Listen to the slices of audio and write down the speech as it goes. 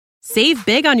Save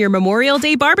big on your Memorial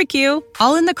Day barbecue,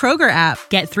 all in the Kroger app.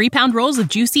 Get 3-pound rolls of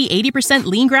juicy 80%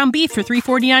 lean ground beef for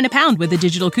 $3.49 a pound with a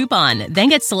digital coupon. Then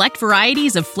get select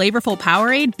varieties of flavorful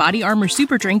Powerade, Body Armor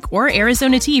Super Drink, or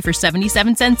Arizona tea for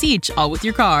 77 cents each, all with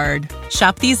your card.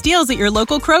 Shop these deals at your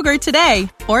local Kroger today,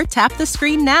 or tap the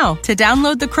screen now to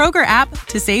download the Kroger app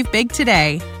to save big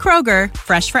today. Kroger,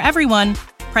 fresh for everyone.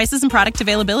 Prices and product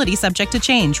availability subject to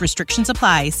change. Restrictions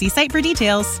apply. See site for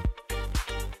details.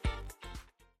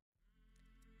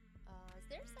 Is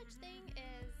there such thing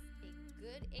as a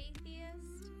good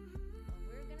atheist? Well,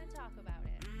 we're going to talk about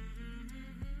it.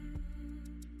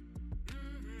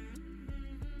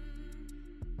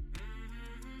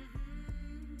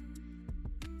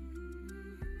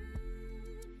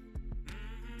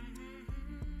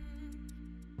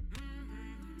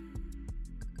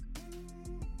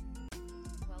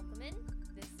 Welcome in.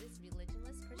 This is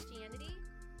Religionless Christianity.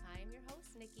 I am your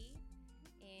host, Nikki,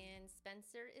 and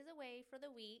Spencer is away for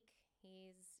the week.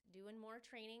 He's doing more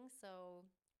training, so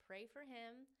pray for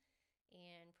him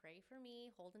and pray for me,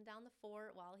 holding down the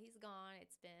fort while he's gone.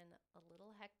 It's been a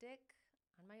little hectic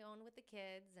on my own with the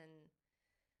kids, and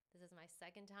this is my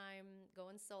second time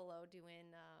going solo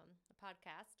doing a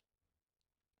podcast.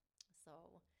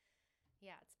 So,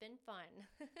 yeah, it's been fun,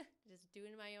 just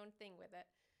doing my own thing with it.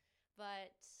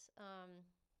 But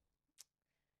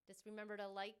just remember to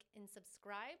like and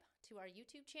subscribe to our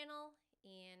YouTube channel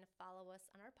and follow us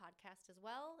on our podcast as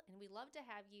well. And we'd love to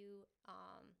have you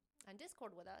on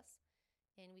Discord with us,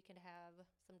 and we can have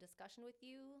some discussion with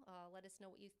you. Let us know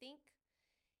what you think.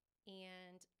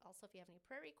 And also if you have any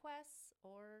prayer requests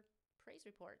or praise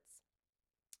reports.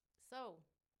 So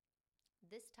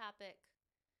this topic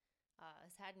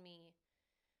has had me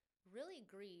really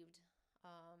grieved.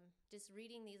 Just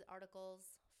reading these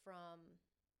articles from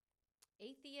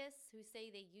atheists who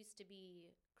say they used to be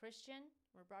Christian,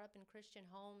 were brought up in Christian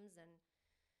homes, and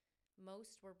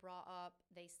most were brought up,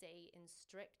 they say, in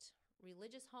strict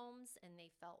religious homes, and they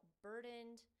felt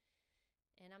burdened.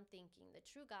 And I'm thinking the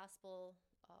true gospel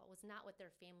was not what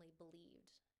their family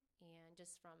believed. And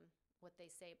just from what they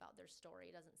say about their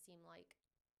story, it doesn't seem like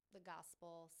the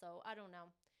gospel. So I don't know.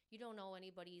 You don't know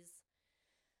anybody's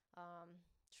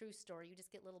true story. You just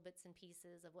get little bits and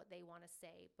pieces of what they want to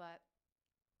say.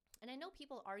 And I know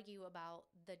people argue about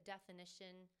the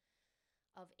definition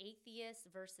of atheist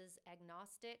versus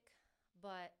agnostic,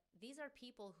 but these are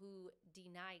people who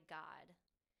deny God.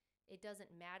 It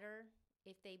doesn't matter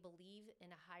if they believe in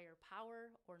a higher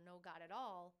power or no God at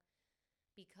all,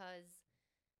 because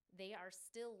they are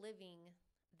still living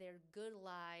their good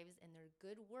lives and their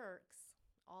good works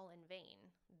all in vain.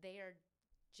 They are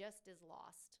just as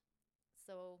lost.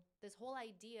 So this whole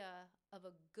idea of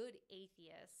a good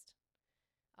atheist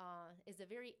is a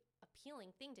very appealing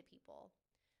thing to people,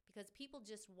 because people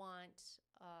just want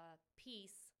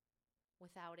peace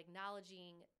without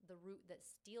acknowledging the root that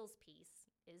steals peace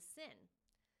is sin.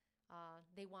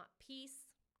 They want peace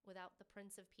without the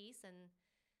Prince of Peace, and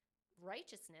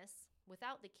righteousness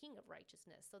without the King of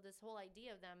Righteousness. So this whole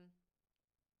idea of them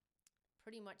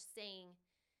pretty much saying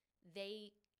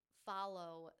they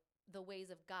follow the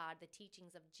ways of God, the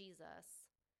teachings of Jesus,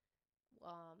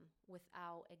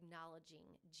 without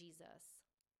acknowledging Jesus.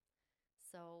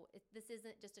 So this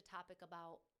isn't just a topic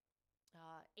about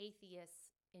atheists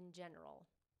in general.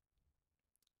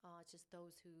 It's just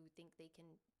those who think they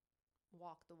can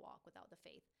walk the walk without the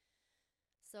faith.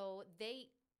 So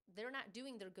they're not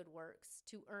doing their good works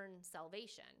to earn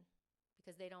salvation,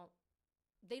 because they don't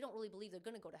really believe they're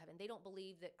going to go to heaven. They don't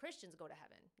believe that Christians go to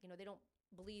heaven. They don't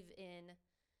believe in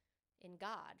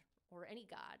God or any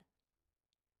God.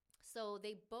 So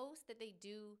they boast that they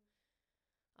do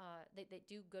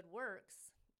good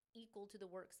works equal to the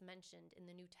works mentioned in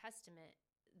the New Testament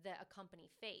that accompany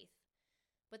faith.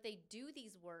 But they do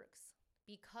these works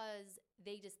because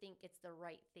they just think it's the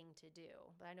right thing to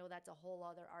do. But I know that's a whole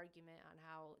other argument on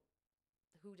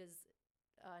who does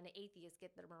an atheist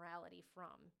get their morality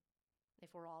from,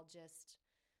 if we're all just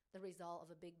the result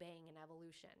of a Big Bang and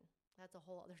evolution. That's a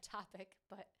whole other topic,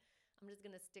 but I'm just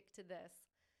going to stick to this.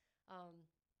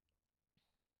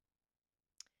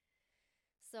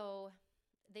 So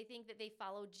they think that they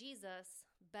follow Jesus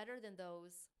better than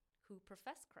those who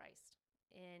profess Christ.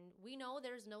 And we know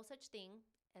there's no such thing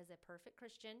as a perfect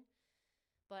Christian,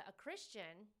 but a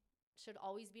Christian should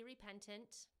always be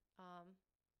repentant.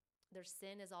 Their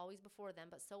sin is always before them,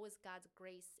 but so is God's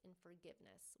grace and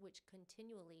forgiveness, which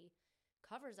continually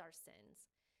covers our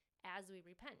sins as we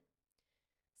repent.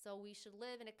 So we should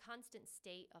live in a constant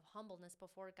state of humbleness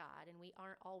before God, and we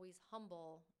aren't always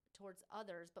humble towards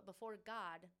others, but before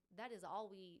God, that is all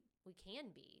we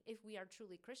can be if we are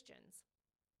truly Christians.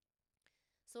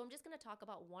 So I'm just going to talk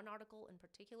about one article in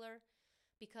particular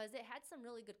because it had some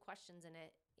really good questions in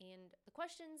it. And the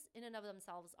questions in and of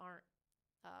themselves aren't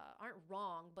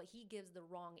wrong, but he gives the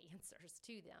wrong answers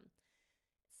to them.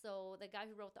 So the guy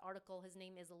who wrote the article, his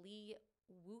name is Lee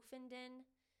Woofenden.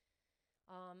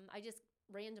 I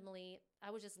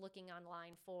was just looking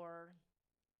online for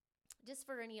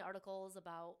any articles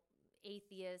about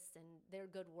atheists and their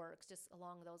good works, just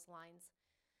along those lines.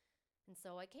 And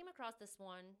so I came across this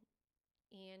one.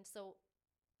 And so,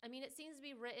 it seems to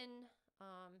be written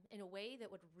in a way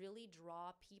that would really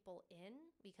draw people in,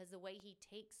 because the way he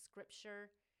takes scripture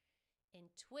and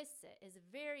twists it is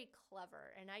very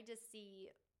clever. And I just see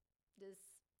this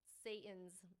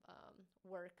Satan's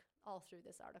work all through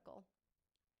this article.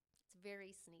 It's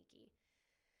very sneaky.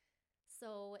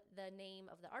 So the name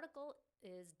of the article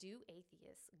is Do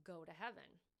Atheists Go to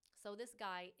Heaven? So this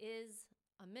guy is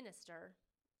a minister.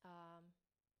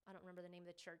 I don't remember the name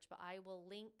of the church, but I will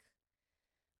link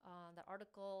the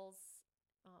articles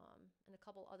and a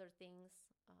couple other things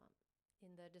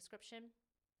in the description,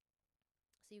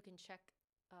 so you can check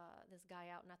this guy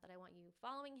out. Not that I want you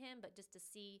following him, but just to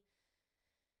see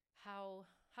how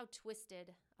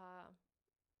twisted,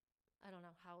 I don't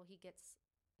know, how he gets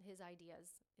his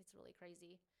ideas. It's really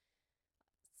crazy.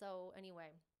 So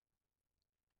anyway,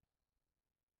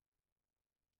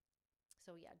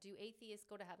 Do Atheists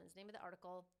Go to Heaven? Is the name of the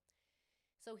article.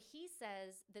 So he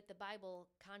says that the Bible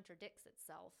contradicts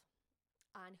itself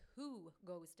on who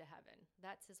goes to heaven.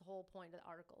 That's his whole point of the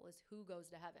article, is who goes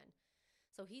to heaven.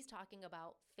 So he's talking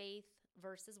about faith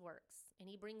versus works. And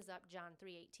he brings up John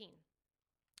 3:18,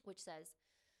 which says,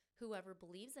 whoever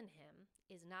believes in him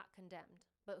is not condemned,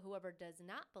 but whoever does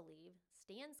not believe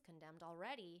stands condemned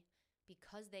already,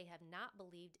 because they have not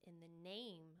believed in the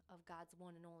name of God's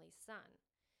one and only Son.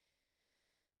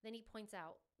 Then he points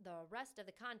out the rest of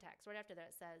the context. Right after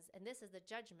that it says, and this is the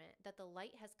judgment, that the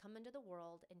light has come into the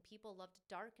world, and people loved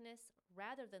darkness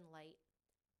rather than light,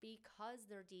 because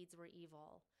their deeds were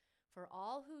evil. For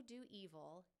all who do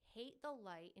evil hate the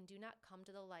light and do not come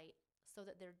to the light, so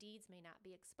that their deeds may not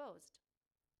be exposed.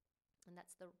 And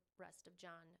that's the rest of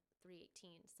John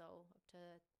 3:18, so up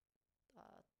to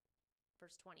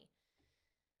verse 20.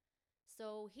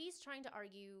 So he's trying to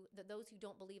argue that those who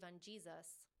don't believe on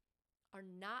Jesus are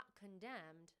not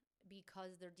condemned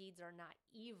because their deeds are not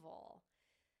evil.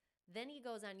 Then he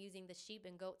goes on using the sheep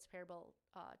and goats parable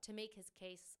to make his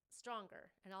case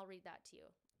stronger. And I'll read that to you.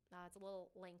 It's a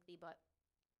little lengthy, but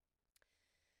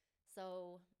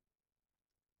so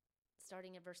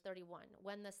starting at verse 31.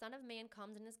 When the Son of Man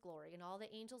comes in his glory and all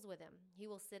the angels with him, he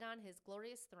will sit on his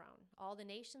glorious throne. All the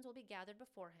nations will be gathered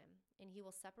before him, and he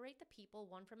will separate the people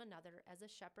one from another as a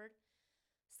shepherd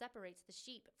separates the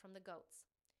sheep from the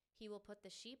goats. He will put the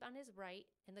sheep on his right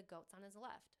and the goats on his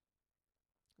left.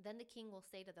 Then the king will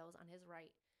say to those on his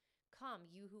right, come,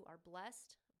 you who are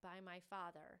blessed by my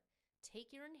Father,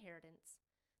 take your inheritance,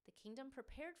 the kingdom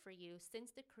prepared for you since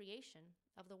the creation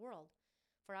of the world.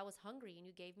 For I was hungry, and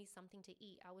you gave me something to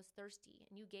eat. I was thirsty,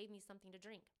 and you gave me something to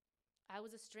drink. I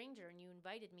was a stranger, and you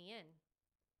invited me in.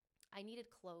 I needed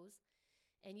clothes,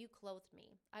 and you clothed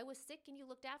me. I was sick, and you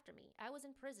looked after me. I was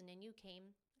in prison, and you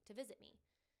came to visit me.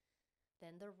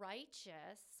 Then the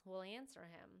righteous will answer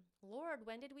him, Lord,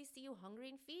 when did we see you hungry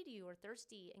and feed you, or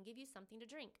thirsty and give you something to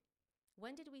drink?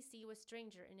 When did we see you a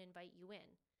stranger and invite you in,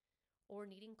 or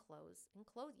needing clothes and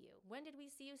clothe you? When did we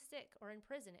see you sick or in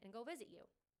prison and go visit you?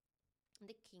 And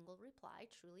the king will reply,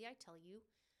 truly I tell you,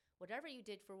 whatever you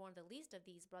did for one of the least of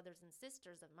these brothers and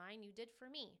sisters of mine, you did for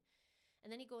me.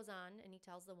 And then he goes on and he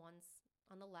tells the ones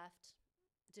on the left,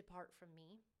 depart from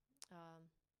me,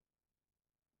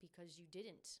 because you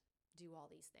didn't do all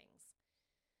these things.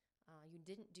 You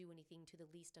didn't do anything to the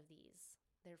least of these.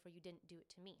 Therefore, you didn't do it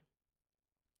to me.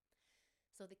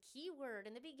 So the key word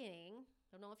in the beginning,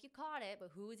 I don't know if you caught it,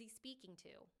 but who is he speaking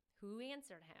to? Who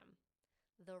answered him?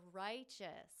 The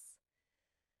righteous.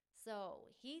 So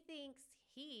he thinks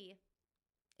he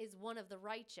is one of the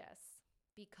righteous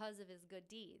because of his good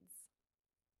deeds.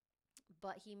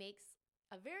 But he makes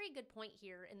a very good point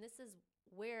here, and this is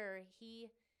where he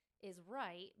is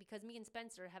right, because me and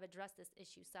Spencer have addressed this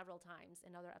issue several times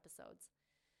in other episodes.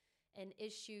 An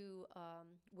issue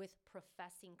with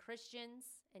professing Christians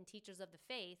and teachers of the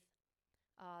faith,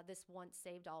 this once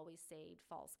saved, always saved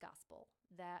false gospel,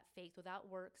 that faith without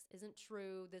works isn't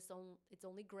true, it's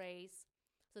only grace.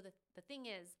 So the thing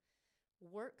is,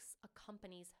 works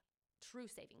accompanies true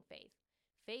saving faith.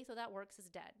 Faith without works is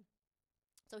dead.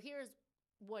 So here's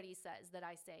what he says that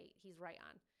I say he's right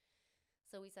on.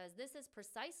 So he says, this is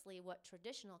precisely what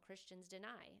traditional Christians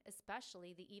deny,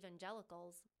 especially the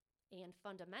evangelicals and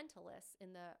fundamentalists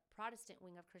in the Protestant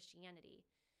wing of Christianity.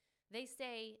 They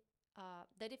say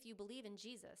that if you believe in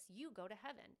Jesus, you go to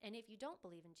heaven. And if you don't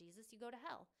believe in Jesus, you go to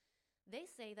hell. They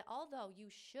say that although you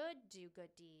should do good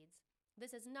deeds,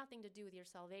 this has nothing to do with your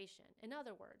salvation. In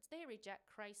other words, they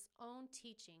reject Christ's own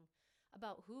teaching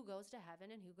about who goes to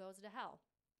heaven and who goes to hell.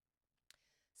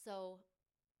 So,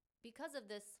 because of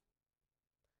this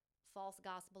false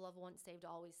gospel of once saved,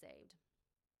 always saved,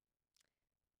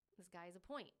 this guy has a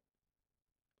point.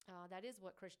 That is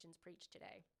what Christians preach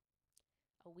today.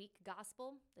 A weak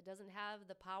gospel that doesn't have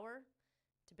the power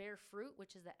to bear fruit,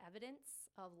 which is the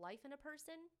evidence of life in a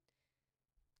person.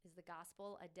 Is the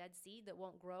gospel a dead seed that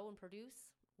won't grow and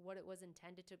produce what it was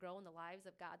intended to grow in the lives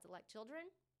of God's elect children?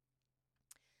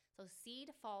 So seed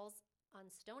falls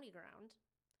on stony ground,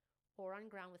 or on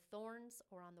ground with thorns,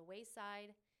 or on the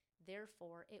wayside.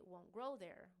 Therefore, it won't grow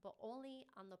there, but only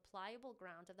on the pliable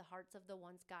ground of the hearts of the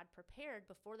ones God prepared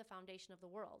before the foundation of the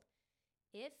world.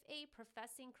 If a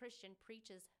professing Christian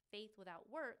preaches faith without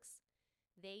works,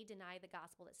 they deny the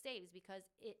gospel that saves, because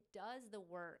it does the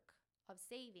work of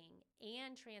saving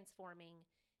and transforming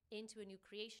into a new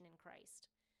creation in Christ.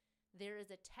 There is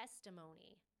a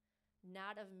testimony,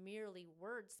 not of merely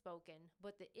words spoken,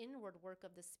 but the inward work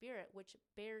of the Spirit, which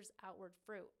bears outward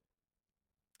fruit.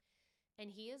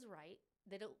 And he is right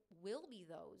that it will be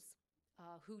those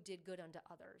who did good unto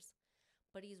others.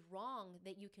 But he's wrong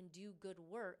that you can do good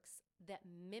works that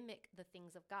mimic the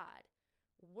things of God.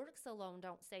 Works alone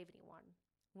don't save anyone.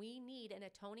 We need an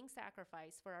atoning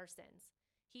sacrifice for our sins.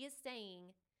 He is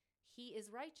saying he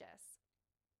is righteous.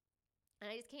 And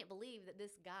I just can't believe that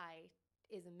this guy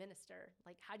is a minister.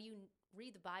 Like, how do you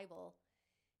read the Bible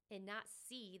and not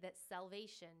see that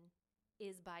salvation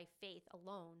is by faith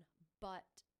alone, but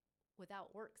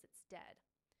without works, it's dead?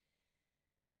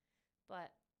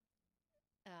 But,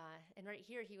 and right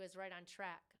here, he was right on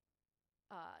track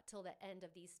till the end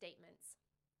of these statements.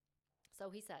 So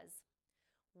he says,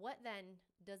 what then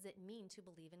does it mean to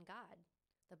believe in God?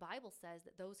 The Bible says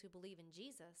that those who believe in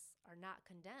Jesus are not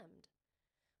condemned,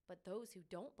 but those who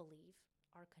don't believe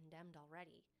are condemned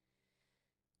already.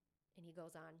 And he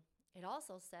goes on. It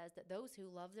also says that those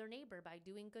who love their neighbor by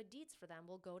doing good deeds for them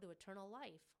will go to eternal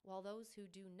life, while those who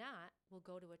do not will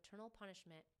go to eternal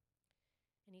punishment.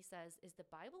 And he says, is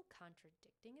the Bible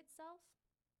contradicting itself?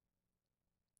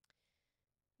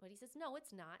 But he says, no,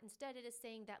 it's not. Instead, it is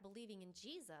saying that believing in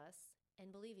Jesus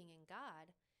and believing in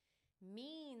God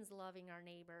means loving our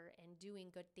neighbor and doing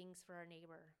good things for our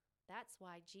neighbor. That's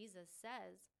why Jesus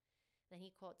says, then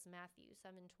he quotes Matthew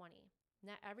 7:20.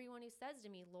 Not everyone who says to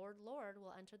me, Lord, Lord,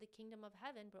 will enter the kingdom of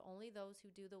heaven, but only those who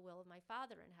do the will of my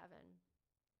Father in heaven.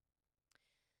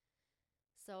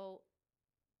 So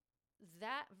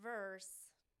that verse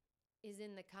is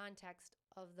in the context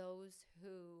of those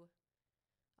who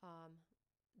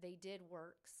they did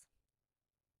works.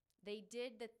 They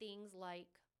did the things like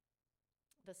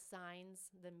the signs,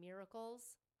 the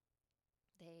miracles.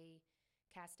 They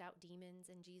cast out demons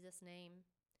in Jesus' name.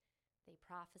 They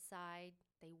prophesied.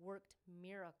 They worked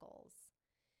miracles.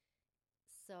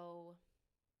 So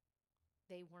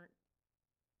they weren't,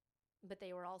 but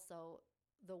they were also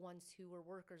the ones who were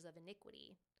workers of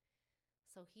iniquity.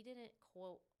 So he didn't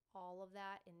quote all of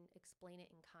that and explain it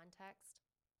in context.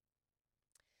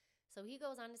 So he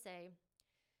goes on to say,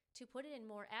 to put it in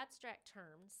more abstract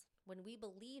terms, when we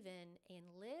believe in and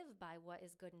live by what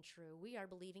is good and true, we are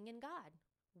believing in God,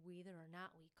 whether or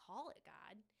not we call it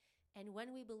God. And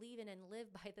when we believe in and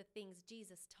live by the things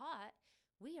Jesus taught,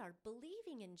 we are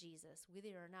believing in Jesus,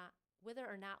 whether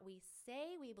or not we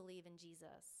say we believe in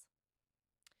Jesus.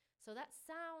 So that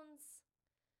sounds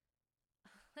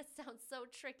so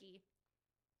tricky,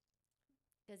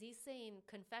 because he's saying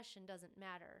confession doesn't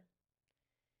matter.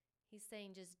 He's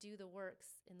saying just do the works,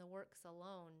 and the works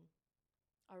alone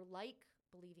are like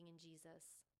believing in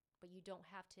Jesus, but you don't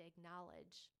have to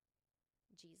acknowledge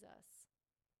Jesus.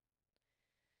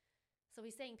 So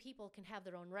he's saying people can have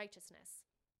their own righteousness.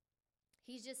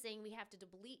 He's just saying we have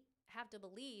to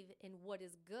believe in what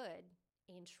is good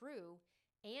and true,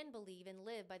 and believe and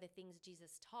live by the things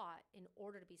Jesus taught in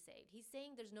order to be saved. He's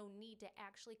saying there's no need to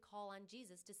actually call on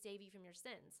Jesus to save you from your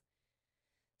sins.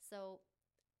 So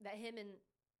that him and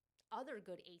other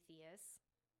good atheists,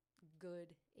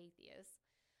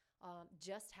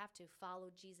 just have to follow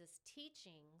Jesus'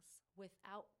 teachings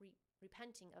without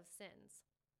repenting of sins.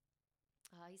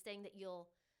 He's saying that you'll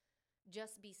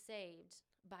just be saved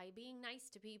by being nice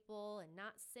to people and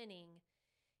not sinning.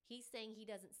 He's saying he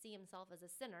doesn't see himself as a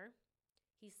sinner.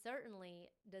 He certainly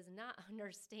does not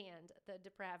understand the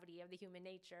depravity of the human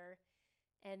nature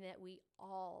and that we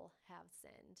all have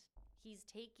sinned. He's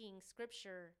taking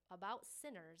scripture about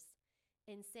sinners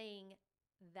and saying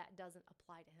that doesn't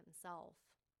apply to himself.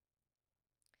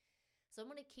 So I'm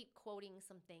going to keep quoting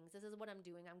some things. This is what I'm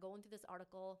doing. I'm going through this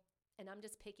article and I'm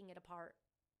just picking it apart,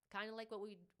 kind of like what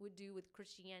we would do with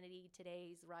Christianity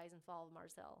Today's Rise and Fall of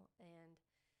Mars Hill. And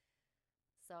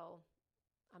so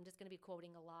I'm just going to be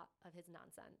quoting a lot of his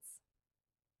nonsense.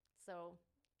 So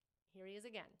here he is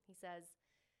again. He says,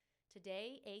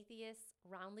 today atheists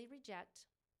roundly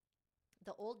reject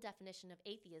the old definition of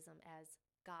atheism as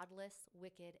godless,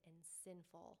 wicked, and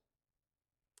sinful.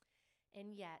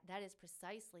 And yet, that is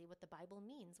precisely what the Bible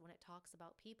means when it talks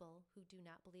about people who do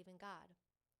not believe in God.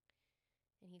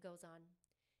 And he goes on,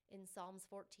 in Psalms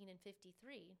 14 and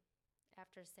 53,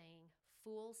 after saying,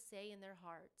 fools say in their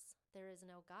hearts, there is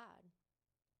no God.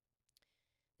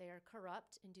 They are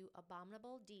corrupt and do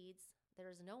abominable deeds. There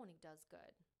is no one who does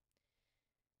good.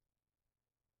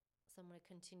 So I'm going to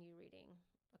continue reading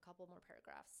a couple more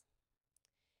paragraphs.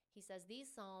 He says, these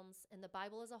Psalms and the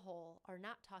Bible as a whole are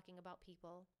not talking about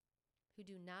people who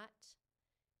do not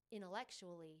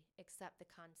intellectually accept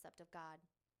the concept of God.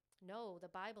 No,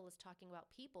 the Bible is talking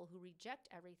about people who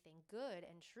reject everything good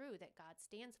and true that God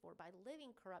stands for by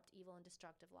living corrupt, evil, and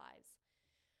destructive lives.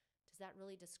 Does that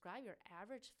really describe your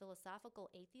average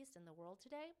philosophical atheist in the world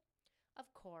today?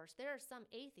 Of course, there are some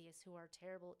atheists who are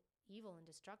terrible, evil, and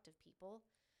destructive people,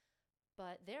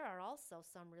 but there are also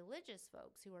some religious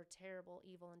folks who are terrible,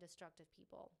 evil, and destructive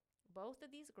people. Both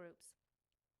of these groups,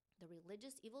 the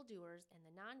religious evildoers and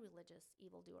the non-religious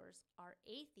evildoers, are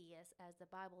atheists as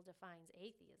the Bible defines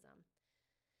atheism.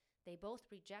 They both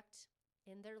reject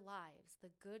in their lives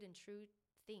the good and true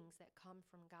things that come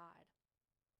from God.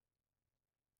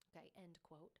 Okay, end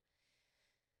quote.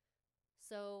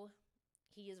 So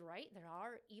he is right. There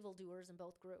are evildoers in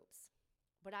both groups.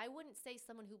 But I wouldn't say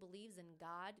someone who believes in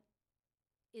God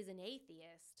is an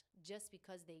atheist just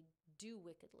because they do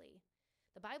wickedly.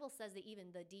 The Bible says that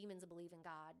even the demons believe in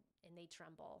God and they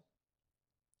tremble.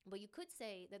 But you could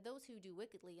say that those who do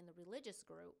wickedly in the religious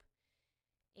group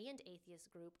and atheist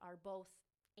group are both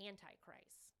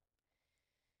antichrist.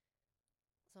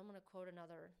 So I'm going to quote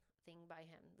another thing by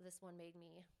him. This one made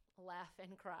me laugh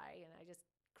and cry, and I just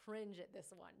cringe at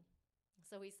this one.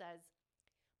 So he says,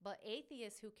 but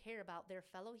atheists who care about their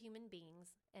fellow human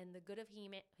beings and the good of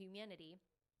humanity,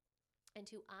 and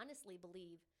who honestly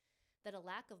believe that a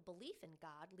lack of belief in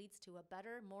God leads to a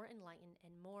better, more enlightened,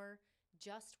 and more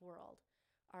just world,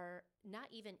 are not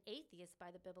even atheists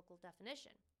by the biblical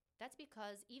definition. That's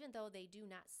because even though they do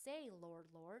not say, Lord,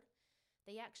 Lord,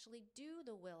 they actually do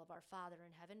the will of our Father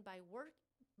in heaven by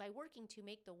working to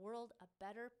make the world a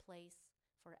better place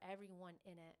for everyone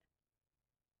in it.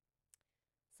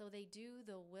 So they do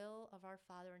the will of our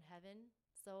Father in heaven.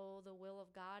 So the will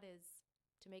of God is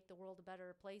to make the world a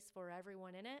better place for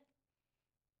everyone in it.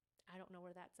 I don't know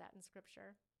where that's at in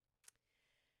Scripture.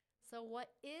 So what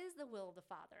is the will of the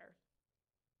Father?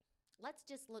 Let's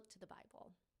just look to the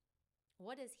Bible.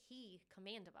 What does He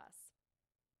command of us?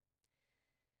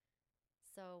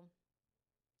 So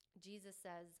Jesus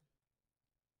says,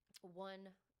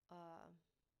 I'm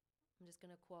just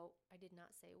going to quote, I did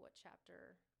not say what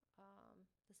chapter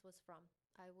this was from.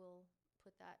 I will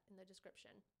put that in the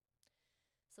description.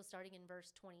 So starting in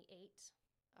verse 28,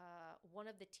 one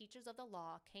of the teachers of the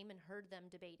law came and heard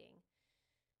them debating.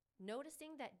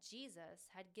 Noticing that Jesus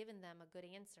had given them a good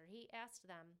answer, he asked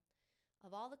them,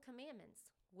 of all the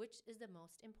commandments, which is the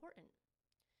most important?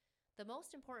 The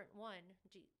most important one,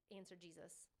 answered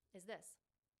Jesus, is this.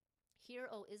 Hear,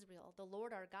 O Israel, the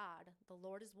Lord our God, the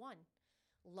Lord is one.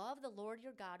 Love the Lord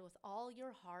your God with all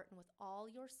your heart and with all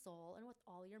your soul and with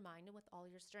all your mind and with all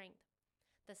your strength.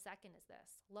 The second is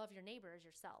this, love your neighbor as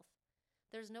yourself.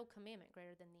 There's no commandment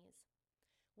greater than these.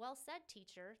 Well said,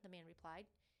 teacher, the man replied.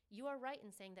 You are right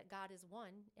in saying that God is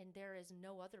one, and there is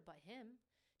no other but him.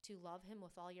 To love him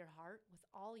with all your heart, with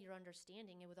all your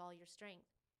understanding, and with all your strength.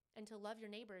 And to love your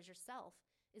neighbor as yourself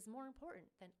is more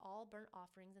important than all burnt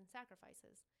offerings and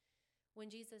sacrifices. When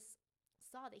Jesus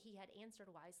saw that he had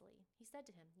answered wisely, he said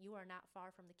to him, you are not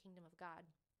far from the kingdom of God.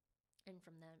 And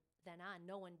from then on,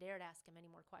 no one dared ask him any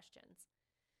more questions.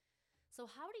 So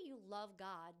how do you love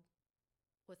God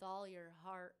with all your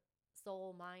heart,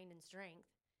 soul, mind, and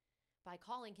strength? By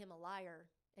calling him a liar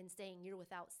and saying you're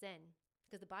without sin.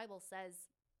 Because the Bible says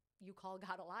you call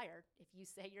God a liar if you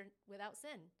say you're without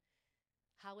sin.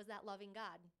 How is that loving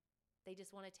God? They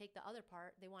just want to take the other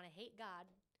part. They want to hate God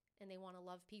and they want to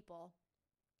love people.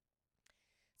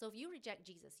 So if you reject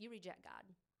Jesus, you reject God.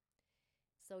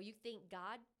 So you think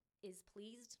God is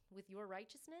pleased with your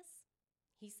righteousness?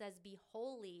 He says, be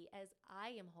holy as I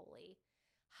am holy.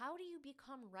 How do you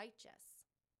become righteous?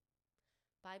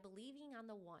 By believing on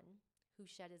the one who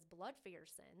shed his blood for your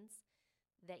sins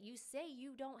that you say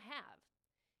you don't have.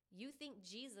 You think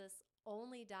Jesus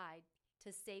only died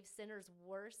to save sinners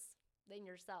worse than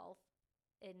yourself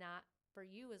and not for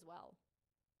you as well.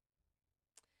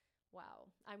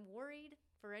 Wow. I'm worried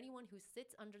for anyone who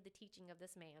sits under the teaching of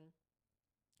this man,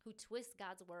 who twists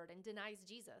God's word and denies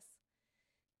Jesus.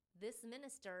 This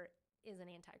minister is an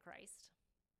antichrist.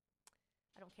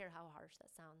 I don't care how harsh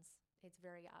that sounds. It's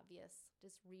very obvious.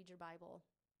 Just read your Bible.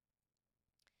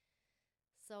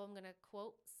 So I'm going to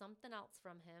quote something else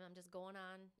from him. I'm just going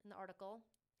on in the article.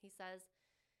 He says,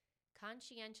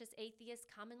 conscientious atheists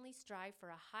commonly strive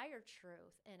for a higher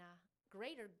truth and a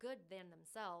greater good than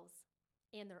themselves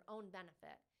and their own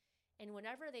benefit. And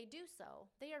whenever they do so,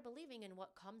 they are believing in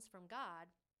what comes from God,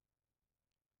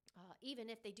 even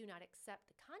if they do not accept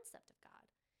the concept of God.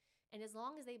 And as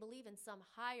long as they believe in some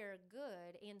higher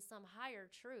good and some higher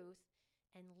truth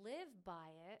and live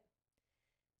by it,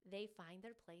 they find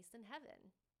their place in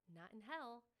heaven, not in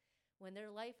hell, when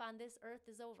their life on this earth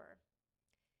is over.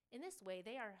 In this way,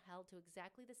 they are held to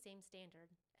exactly the same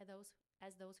standard as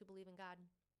those who believe in God.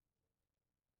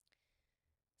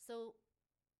 So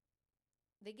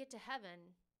they get to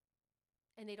heaven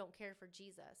and they don't care for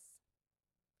Jesus.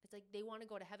 It's like they want to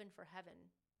go to heaven for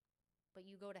heaven. But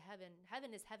you go to heaven.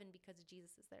 Heaven is heaven because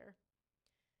Jesus is there.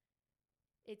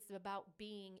 It's about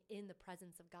being in the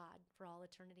presence of God for all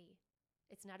eternity.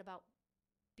 It's not about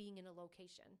being in a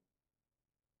location.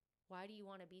 Why do you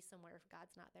want to be somewhere if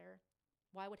God's not there?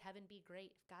 Why would heaven be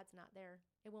great if God's not there?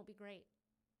 It won't be great.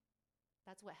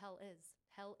 That's what hell is.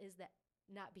 Hell is that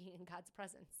not being in God's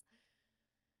presence.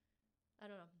 I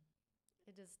don't know.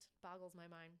 It just boggles my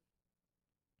mind.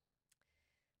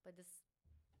 But this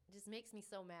just makes me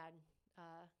so mad.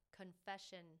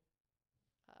 Confession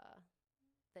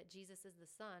that Jesus is the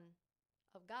Son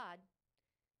of God,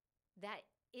 that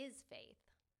is faith.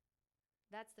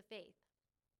 That's the faith.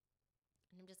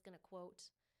 And I'm just going to quote,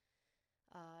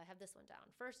 I have this one down,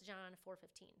 1 John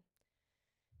 4:15.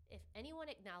 If anyone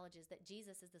acknowledges that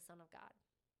Jesus is the Son of God,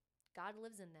 God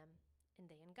lives in them and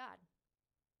they in God.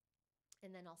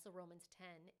 And then also Romans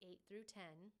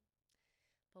 10:8-10.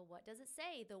 But what does it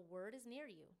say? The word is near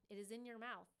you. It is in your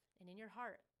mouth and in your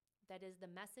heart. That is the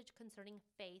message concerning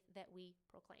faith that we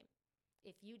proclaim.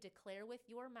 If you declare with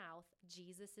your mouth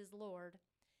Jesus is Lord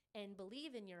and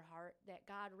believe in your heart that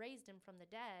God raised him from the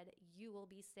dead, you will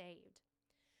be saved.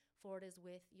 For it is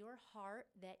with your heart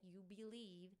that you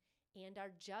believe and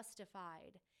are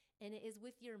justified, and it is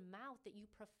with your mouth that you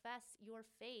profess your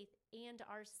faith and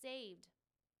are saved.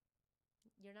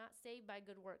 You're not saved by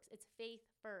good works. It's faith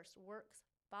first. Works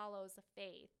follows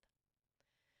faith.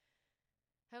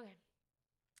 Okay.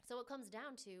 So it comes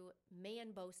down to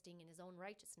man boasting in his own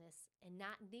righteousness and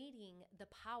not needing the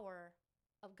power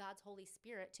of God's Holy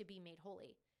Spirit to be made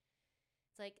holy.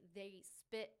 It's like they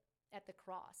spit at the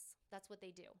cross. That's what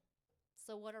they do.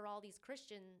 So what are all these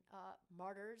Christian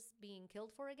martyrs being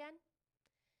killed for again?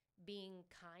 Being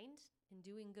kind and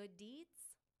doing good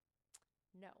deeds?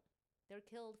 No. They're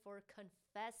killed for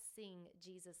confessing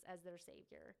Jesus as their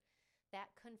Savior. That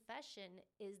confession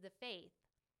is the faith,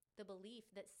 the belief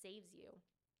that saves you.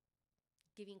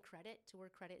 Giving credit to where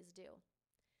credit is due,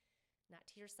 not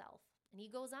to yourself. And he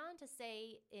goes on to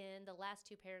say in the last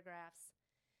two paragraphs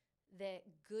that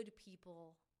good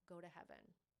people go to heaven,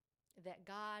 that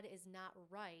God is not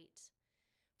right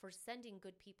for sending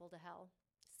good people to hell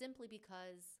simply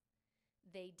because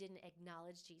they didn't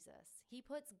acknowledge Jesus. He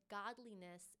puts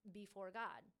godliness before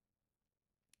God.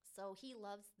 So he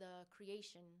loves the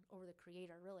creation over the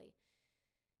creator, really.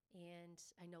 And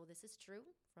I know this is true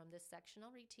from this section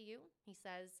I'll read to you. He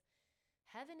says,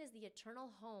 heaven is the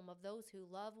eternal home of those who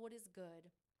love what is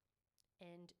good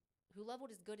and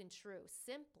true,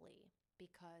 simply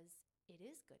because it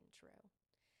is good and true.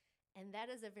 And that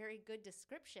is a very good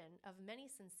description of many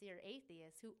sincere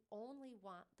atheists who only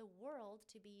want the world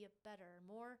to be a better,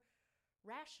 more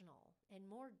rational, and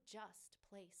more just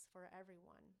place for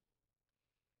everyone.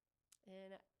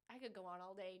 And I could go on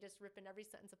all day just ripping every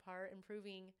sentence apart and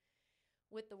proving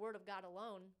with the word of God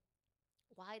alone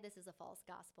why this is a false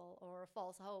gospel or a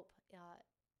false hope.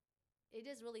 It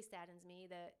just really saddens me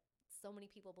that so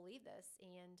many people believe this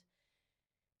and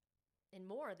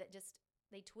more, that just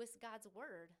they twist God's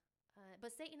word.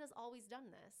 But Satan has always done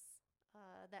this.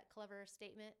 That clever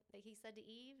statement that he said to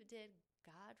Eve, did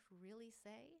God really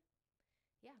say?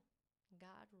 Yeah,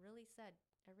 God really said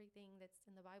everything that's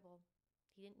in the Bible.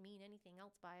 He didn't mean anything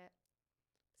else by it.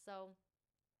 So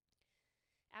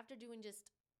after doing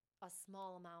just a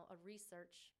small amount of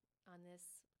research on this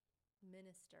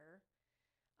minister,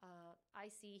 I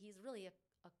see he's really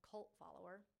a cult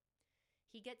follower.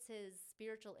 He gets his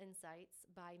spiritual insights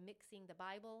by mixing the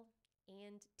Bible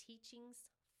and teachings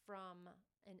from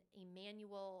an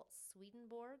Emanuel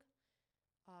Swedenborg,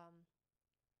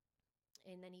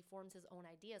 And then he forms his own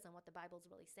ideas on what the Bible's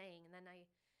really saying. And then I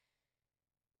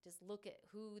just look at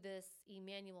who this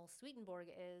Emanuel Swedenborg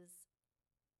is,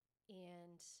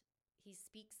 and he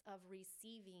speaks of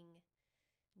receiving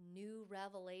new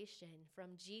revelation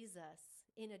from Jesus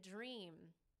in a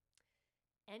dream.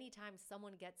 Anytime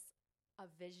someone gets a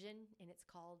vision and it's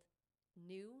called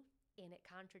new and it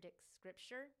contradicts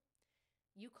Scripture,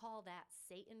 you call that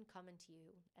Satan coming to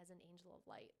you as an angel of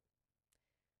light.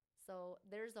 So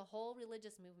there's a whole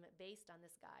religious movement based on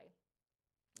this guy.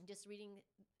 Just reading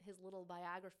his little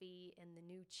biography in the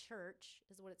New Church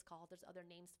is what it's called. There's other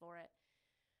names for it.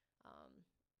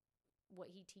 What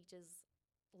he teaches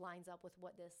lines up with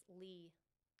what this Lee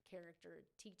character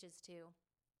teaches too.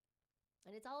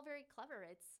 And it's all very clever.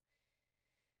 It's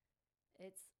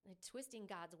twisting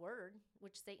God's word,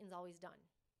 which Satan's always done.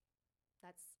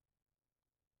 That's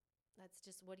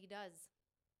just what he does.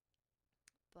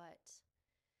 But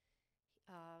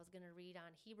I was going to read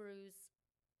on Hebrews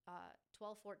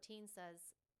 12:14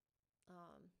 says,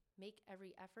 make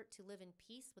every effort to live in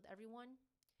peace with everyone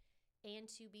and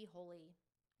to be holy.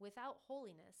 Without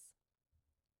holiness,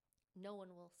 no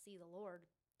one will see the Lord.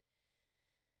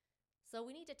 So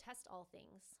we need to test all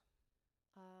things.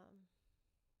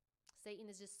 Satan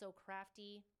is just so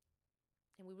crafty,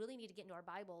 and we really need to get into our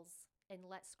Bibles and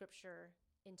let Scripture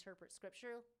interpret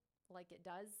Scripture like it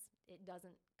does. It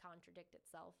doesn't contradict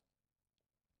itself.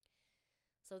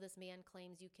 So this man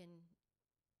claims you can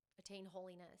attain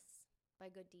holiness by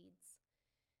good deeds,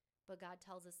 but God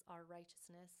tells us our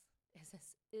righteousness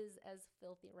is as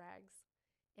filthy rags,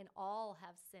 and all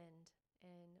have sinned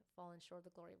and fallen short of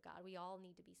the glory of God. We all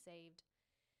need to be saved.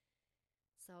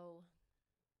 So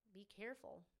be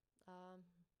careful. I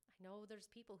know there's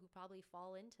people who probably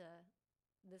fall into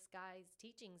this guy's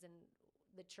teachings and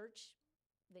the church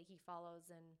that he follows,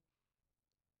 and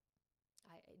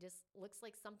it just looks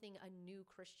like something a new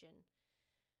Christian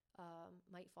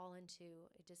might fall into.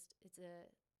 It's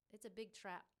a big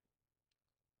trap.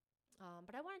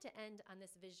 But I wanted to end on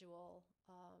this visual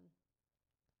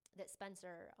that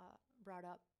Spencer brought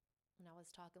up when I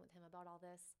was talking with him about all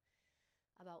this,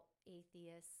 about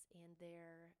atheists and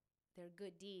their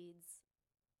good deeds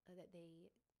that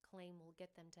they claim will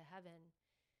get them to heaven.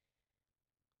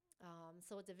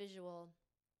 So it's a visual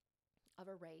of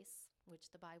a race,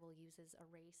 which the Bible uses a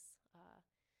race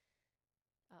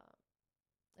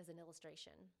as an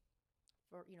illustration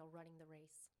for, running the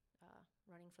race,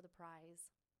 running for the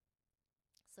prize.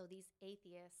 So these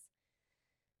atheists,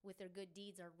 with their good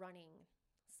deeds, are running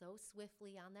so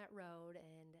swiftly on that road,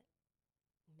 and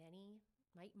many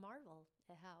might marvel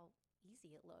at how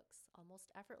easy it looks,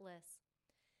 almost effortless,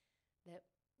 that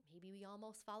maybe we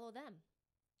almost follow them.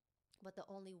 But the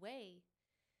only way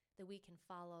that we can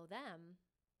follow them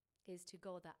is to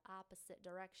go the opposite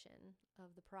direction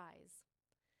of the prize.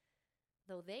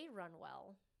 Though they run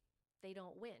well, they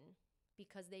don't win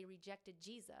because they rejected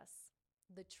Jesus,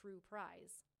 the true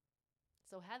prize.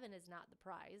 So heaven is not the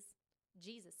prize,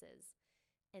 Jesus is,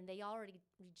 and they already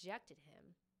rejected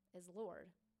him as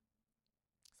Lord.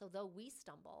 So though we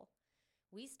stumble,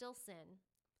 we still sin,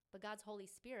 but God's Holy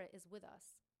Spirit is with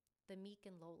us, the meek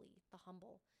and lowly, the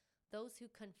humble, those who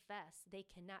confess they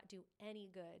cannot do any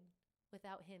good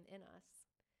without him in us.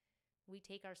 We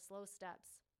take our slow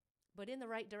steps, but in the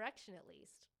right direction at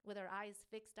least, with our eyes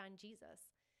fixed on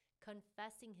Jesus,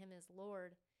 confessing him as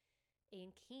Lord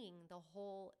and King the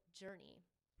whole journey.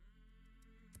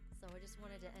 So I just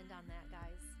wanted to end on that,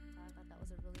 guys. I thought that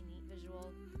was a really neat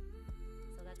visual.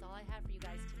 So that's all I have for you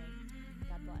guys today.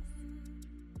 God bless.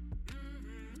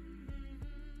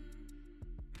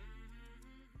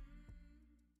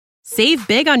 Save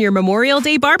big on your Memorial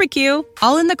Day barbecue,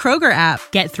 all in the Kroger app.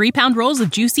 Get 3-pound rolls of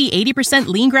juicy 80%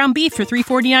 lean ground beef for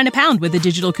 $3.49 a pound with a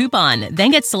digital coupon.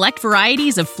 Then get select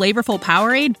varieties of flavorful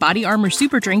Powerade, Body Armor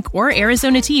Super Drink, or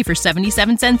Arizona tea for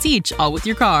 77 cents each, all with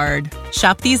your card.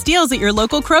 Shop these deals at your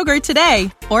local Kroger today,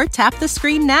 or tap the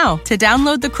screen now to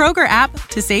download the Kroger app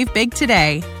to save big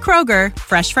today. Kroger,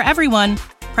 fresh for everyone.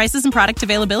 Prices and product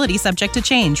availability subject to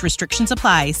change. Restrictions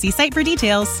apply. See site for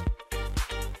details.